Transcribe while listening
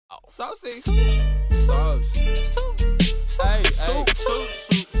Saucy. Sauce. Hey, soup.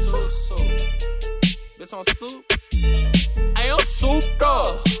 Bitch on soup. I am souped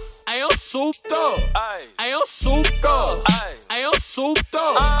up. I am souped up. I am souped up. I am souped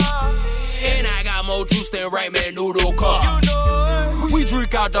up. And I got more juice than ramen noodle cup. You know it. We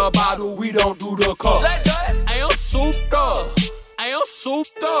drink out the bottle, we don't do the cup. I am souped up. I am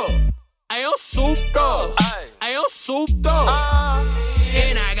souped up. I am souped up. I am souped up.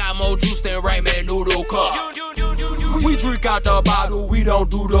 And I got more juice than ramen noodle cup. We drink out the bottle, we don't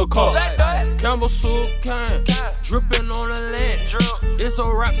do the cup. Campbell soup can, dripping on the land. It's a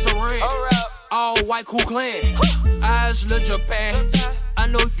rap saran, all white cool clan. Eyes look Japan, I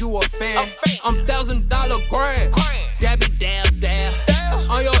know you a fan. I'm $1,000 grand, DABB.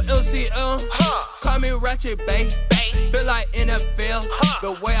 On your LCM, call me Ratchet Bay. Feel like NFL,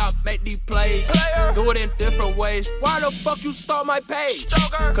 the way I make these plays. Do it in different ways. Why the fuck you start my page?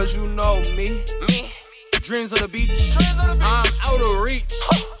 Cause you know me. Dreams of the beach. I'm out of reach.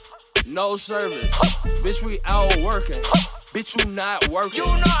 No service. Bitch, we out working. Bitch, you not working.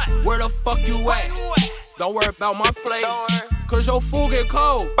 Where the fuck you at? Don't worry about my plate. Cause your food get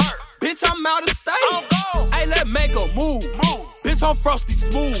cold. Bitch, I'm out of state. Hey, let's make a move. Bitch, I'm frosty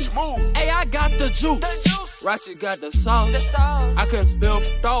smooth. Hey, I got the juice. Ratchet got the sauce. I can build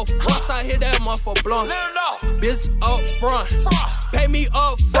off. Once I hit that motherfucker blunt. Bitch up front. Pay me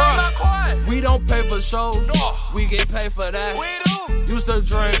up front. We don't pay for shows. We get paid for that. Used to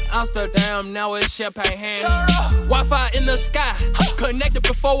drink Amsterdam, now it's champagne hand. Wi-Fi in the sky, connected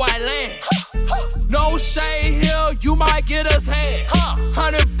before I land. No shade here, you might get a tan.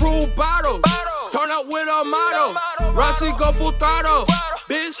 100 brew bottles, turn up with a motto. Rossi go full throttle.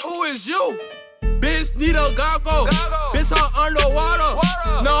 Bitch, who is you? Bitch, need a goggle. Bitch, I'm underwater.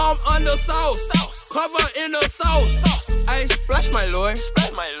 No, I'm under sauce. Cover in the sauce. I splash my lord.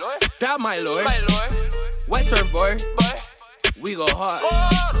 That my lord. White surfboard. We go hard.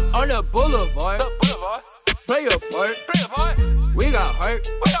 On the boulevard. Play a part. We got hurt.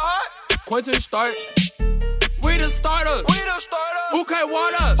 Quentin start. We the starters. Who can't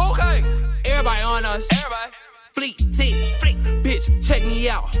want us? Everybody on us. Fleet, tick, fleet. Bitch, check me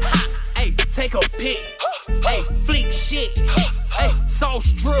out. Hey, take a pic. Hey, fleek shit. Hey,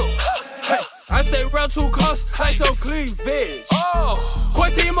 sauce drill. Hey, I say real two cuss like some cleavage.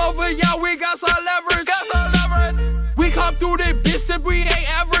 Quick team over, yeah, we got some leverage. We come through this bitch that we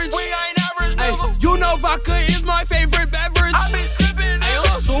ain't average. Hey, you know vodka is my favorite beverage. I be sippin'. I am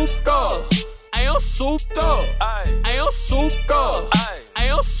souped up. I am souped up. I am souped up. I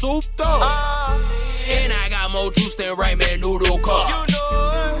am souped up. And I got more juice than ramen noodle cup. You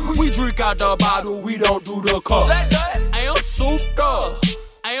know it. We drink out the bottle, we don't do the cup. I am souped up.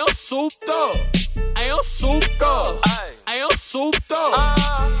 I am souped up. I am souped up. I am souped up.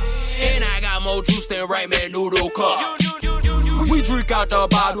 And I got more juice than ramen noodle cup. We drink out the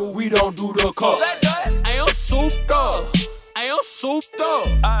bottle, we don't do the cup. I am souped up. I am souped up.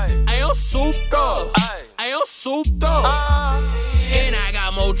 I am souped up. I am souped up. And I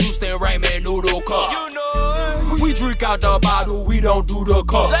got more juice than ramen noodle cup. You know it. We drink out the bottle, we don't do the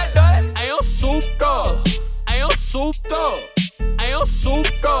cup. I am souped up. I am souped up. I am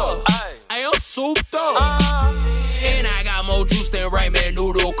souped up. I am souped up. And I got more juice than ramen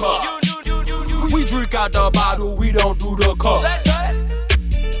noodle cup. We drink out the bottle, we don't do the cup.